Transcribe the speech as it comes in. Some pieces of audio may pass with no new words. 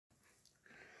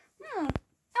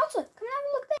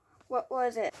What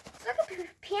was it? It's like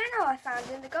a piano I found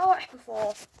in the garage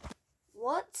before.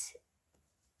 What?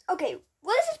 Okay,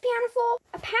 what is this piano for?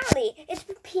 Apparently, it's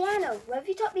the piano. Whenever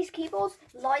you tap these keyboards,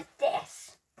 like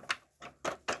this.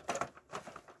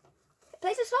 It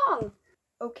plays a song.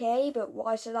 Okay, but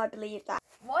why should I believe that?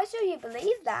 Why should you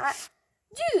believe that?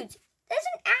 Dude, there's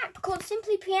an app called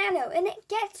Simply Piano, and it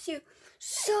gets you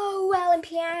so well in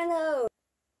piano.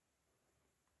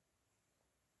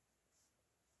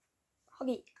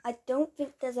 Hoggy, I don't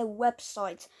think there's a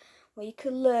website where you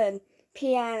can learn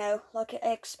piano like an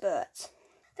expert.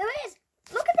 There is.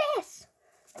 Look at this.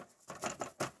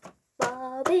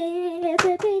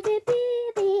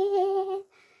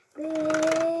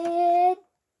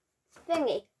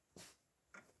 Thingy.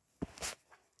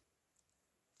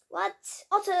 What?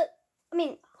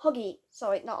 Hoggy.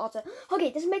 Sorry, not Otter.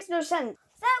 Hoggy, this makes no sense.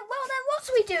 Then what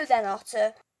do we do then,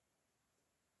 Otter?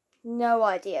 No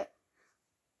idea.